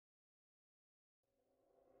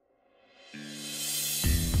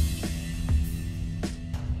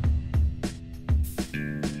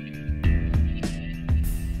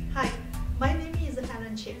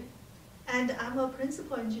a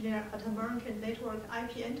principal engineer at American Network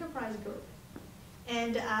IP Enterprise Group,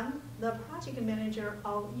 and I'm the project manager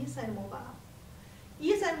of eSight Mobile.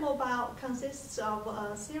 eSight Mobile consists of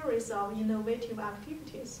a series of innovative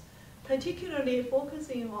activities, particularly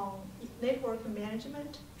focusing on network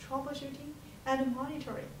management, troubleshooting, and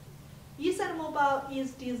monitoring. eSight Mobile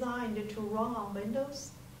is designed to run on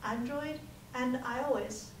Windows, Android, and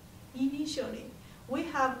iOS. Initially, we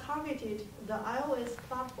have targeted the iOS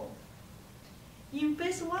platform. In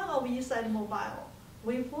phase 1 of eSight Mobile,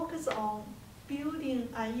 we focus on building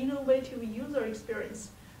an innovative user experience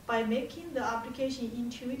by making the application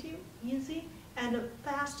intuitive, easy, and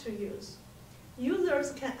fast to use.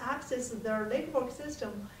 Users can access their network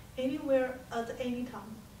system anywhere at any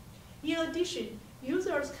time. In addition,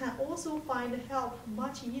 users can also find help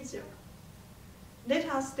much easier. Let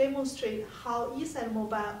us demonstrate how eSight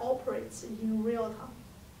Mobile operates in real time.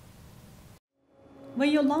 When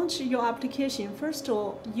you launch your application, first of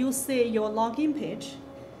all, you see your login page.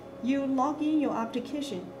 You log in your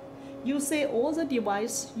application. You see all the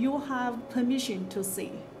devices you have permission to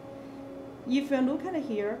see. If you look at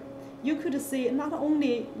here, you could see not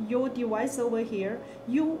only your device over here,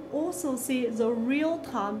 you also see the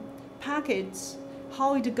real-time packets,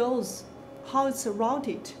 how it goes, how it's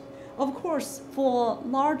routed. Of course, for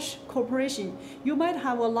large corporation, you might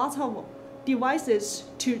have a lot of devices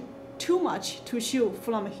too much to show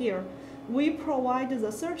from here. We provide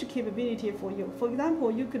the search capability for you. For example,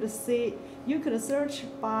 you could search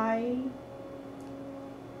by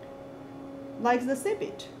like the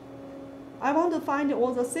Cbit. I want to find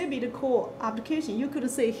all the Cbit core application. You could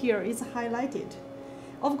see here it's highlighted.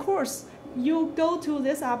 Of course, you go to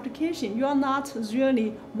this application, you are not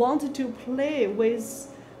really want to play with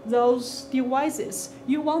those devices.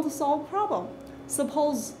 You want to solve problem.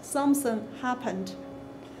 Suppose something happened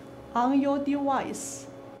on your device.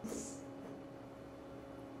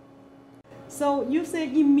 So you say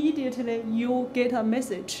immediately you get a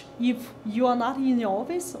message if you are not in your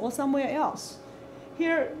office or somewhere else.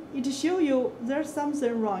 Here it shows you there's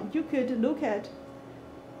something wrong. You could look at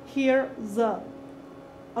here the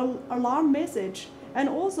alarm message, and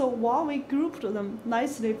also Huawei grouped them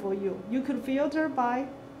nicely for you. You could filter by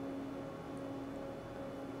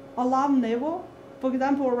alarm level. For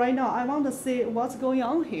example, right now I want to see what's going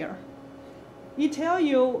on here. It tells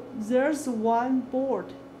you there's one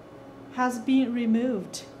board has been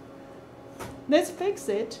removed. Let's fix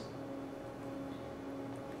it,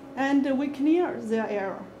 and we clear their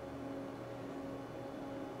error.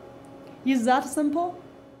 Is that simple?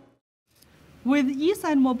 With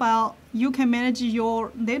eSight Mobile, you can manage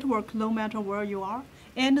your network no matter where you are,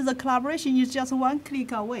 and the collaboration is just one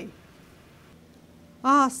click away.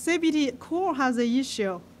 Cbit core has an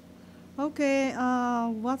issue. Okay,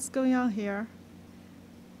 what's going on here?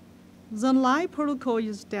 The line protocol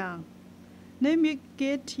is down. Let me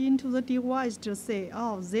get into the device to say,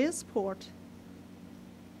 this port.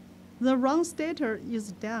 The run status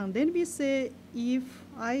is down. Let me see if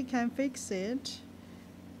I can fix it.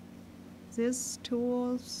 These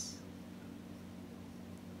tools.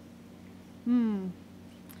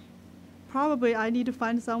 Probably I need to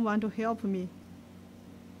find someone to help me.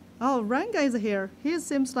 Oh, Ranga is here. He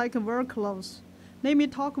seems like very close. Let me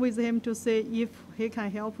talk with him to see if he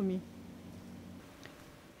can help me.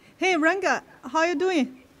 Hey, Ranga, how are you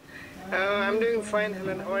doing? I'm doing fine,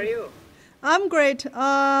 Helen. How are you? I'm great.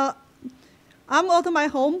 I'm out of my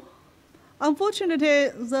home. Unfortunately,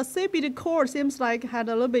 the Cbit core seems like had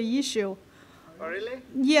a little bit issue. Oh, really?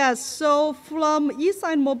 Yes, so from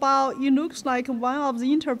eSight Mobile, it looks like one of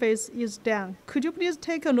the interface is down. Could you please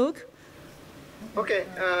take a look? Okay,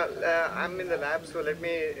 I'm in the lab, so let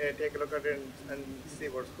me take a look at it and see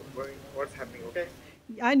what's happening, okay?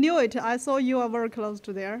 I knew it. I saw you are very close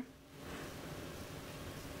to there.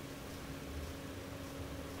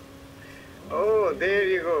 Oh, there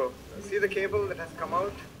you go. See the cable that has come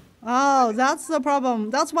out? Oh, that's the problem.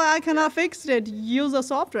 That's why I cannot fix it. Use the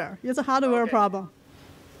software. It's a hardware problem.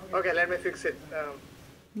 Okay, let me fix it.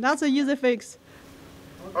 That's an easy fix.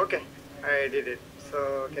 Okay, I did it.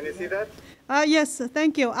 So, can you see that? Yes,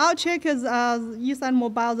 thank you. I'll check eSight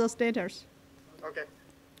Mobile the status. Okay.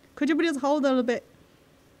 Could you please hold a little bit?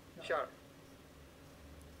 Sure.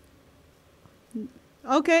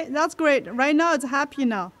 Okay, that's great. Right now it's happy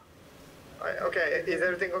now. Okay, is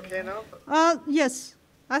everything okay now? Yes,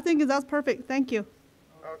 I think that's perfect. Thank you.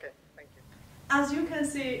 Okay, thank you. As you can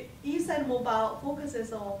see, eSight Mobile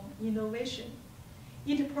focuses on innovation.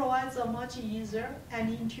 It provides a much easier and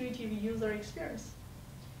intuitive user experience.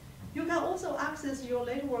 You can also access your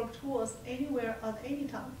network tools anywhere at any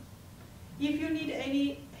time. If you need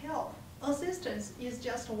any help, assistance is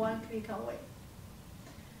just one click away.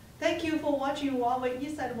 Thank you for watching Huawei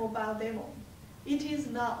eSight mobile demo. It is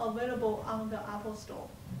now available on the Apple Store.